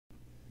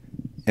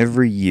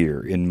Every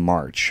year in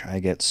March, I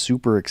get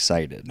super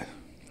excited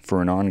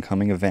for an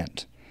oncoming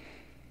event.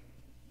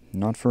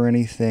 Not for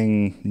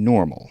anything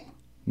normal.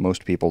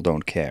 Most people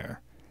don't care.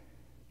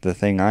 The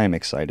thing I'm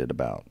excited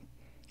about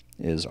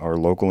is our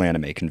local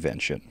anime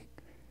convention.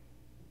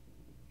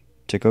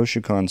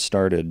 Tekko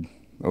started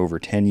over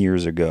 10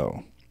 years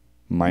ago.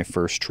 My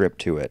first trip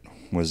to it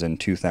was in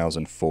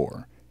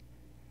 2004.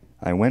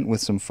 I went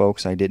with some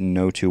folks I didn't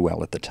know too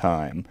well at the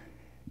time,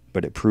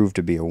 but it proved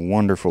to be a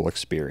wonderful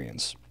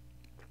experience.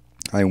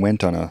 I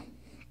went on a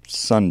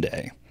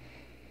Sunday.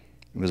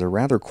 It was a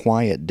rather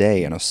quiet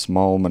day in a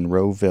small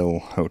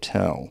Monroeville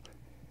hotel,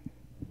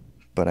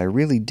 but I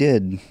really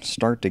did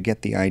start to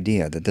get the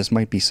idea that this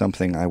might be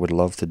something I would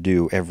love to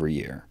do every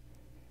year.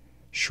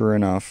 Sure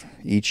enough,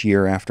 each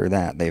year after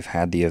that they've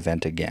had the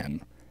event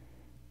again.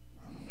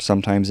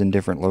 Sometimes in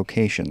different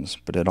locations,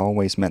 but it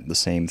always meant the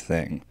same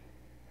thing.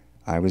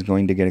 I was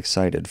going to get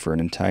excited for an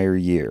entire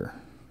year,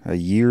 a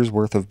year's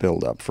worth of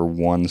build-up for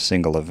one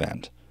single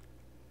event.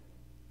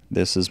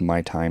 This is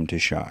my time to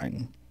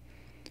shine.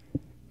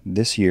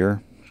 This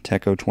year,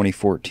 Tekko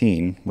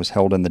 2014 was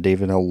held in the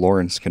David L.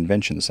 Lawrence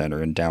Convention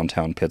Center in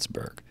downtown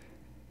Pittsburgh.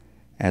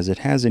 As it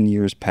has in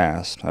years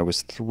past, I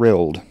was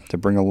thrilled to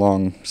bring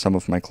along some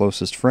of my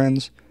closest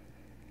friends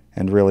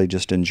and really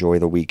just enjoy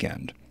the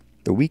weekend.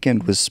 The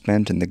weekend was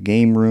spent in the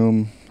game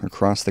room,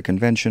 across the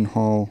convention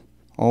hall,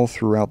 all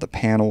throughout the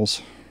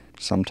panels,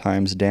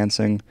 sometimes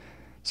dancing,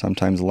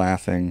 sometimes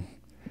laughing,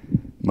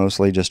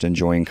 mostly just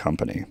enjoying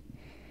company.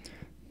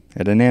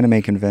 At an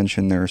anime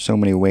convention, there are so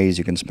many ways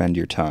you can spend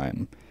your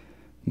time.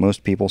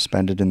 Most people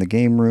spend it in the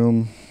game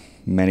room,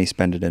 many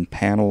spend it in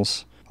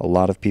panels, a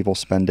lot of people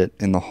spend it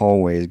in the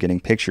hallways getting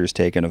pictures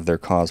taken of their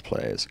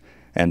cosplays,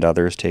 and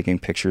others taking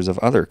pictures of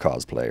other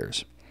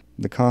cosplayers.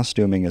 The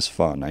costuming is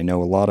fun. I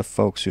know a lot of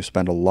folks who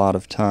spend a lot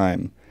of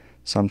time,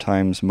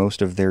 sometimes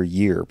most of their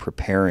year,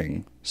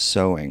 preparing,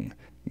 sewing,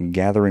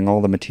 gathering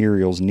all the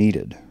materials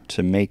needed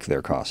to make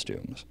their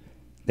costumes.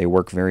 They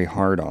work very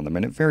hard on them,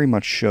 and it very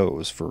much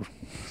shows for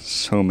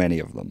so many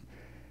of them.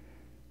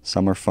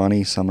 Some are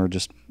funny, some are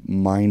just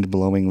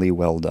mind-blowingly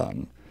well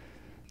done.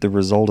 The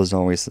result is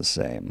always the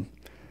same.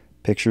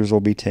 Pictures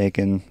will be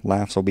taken,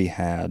 laughs will be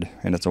had,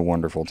 and it's a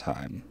wonderful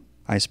time.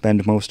 I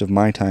spend most of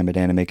my time at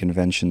anime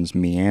conventions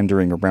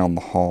meandering around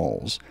the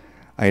halls.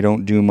 I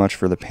don't do much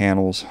for the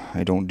panels,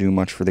 I don't do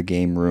much for the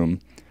game room.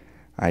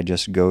 I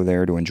just go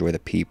there to enjoy the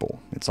people.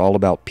 It's all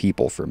about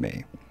people for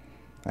me.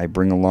 I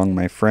bring along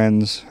my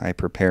friends, I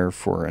prepare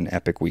for an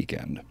epic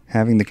weekend.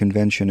 Having the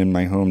convention in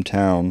my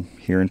hometown,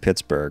 here in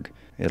Pittsburgh,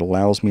 it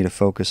allows me to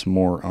focus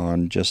more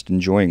on just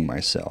enjoying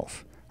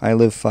myself. I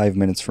live 5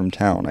 minutes from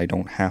town. I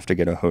don't have to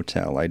get a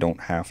hotel. I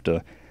don't have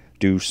to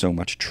do so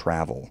much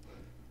travel.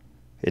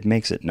 It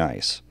makes it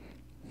nice.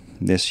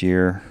 This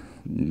year,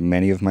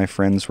 many of my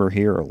friends were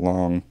here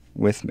along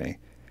with me,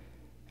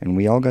 and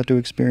we all got to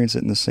experience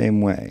it in the same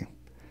way.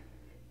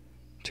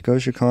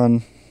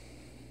 Tekko,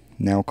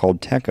 now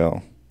called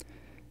Tekko,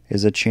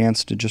 is a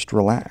chance to just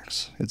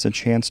relax. It's a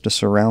chance to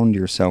surround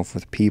yourself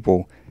with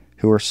people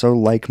who are so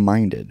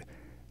like-minded.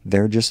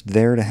 They're just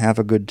there to have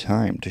a good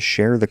time, to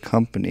share the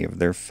company of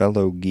their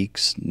fellow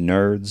geeks,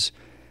 nerds,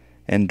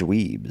 and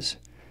dweebs.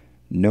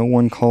 No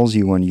one calls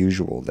you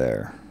unusual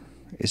there.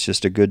 It's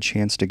just a good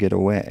chance to get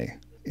away.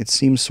 It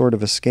seems sort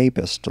of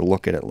escapist to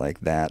look at it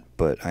like that,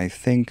 but I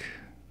think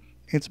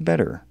it's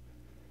better.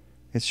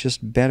 It's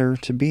just better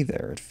to be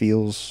there. It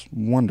feels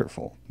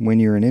wonderful. When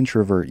you're an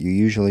introvert, you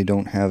usually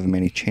don't have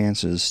many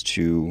chances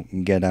to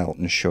get out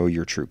and show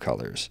your true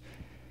colors.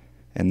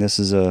 And this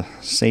is a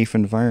safe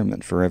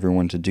environment for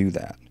everyone to do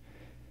that.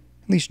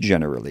 At least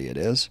generally it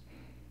is.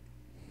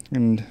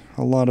 And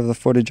a lot of the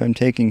footage I'm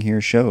taking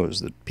here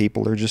shows that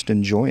people are just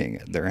enjoying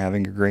it. They're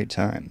having a great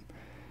time.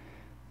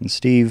 And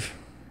Steve,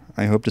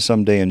 I hope to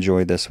someday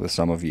enjoy this with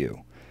some of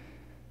you.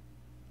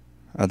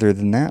 Other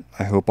than that,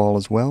 I hope all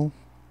is well.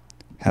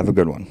 Have a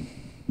good one.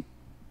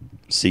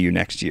 See you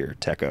next year,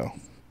 Tekko.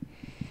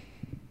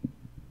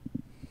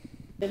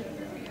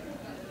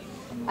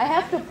 I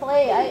have to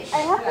play. I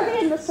have to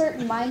be in a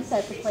certain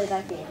mindset to play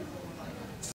that game.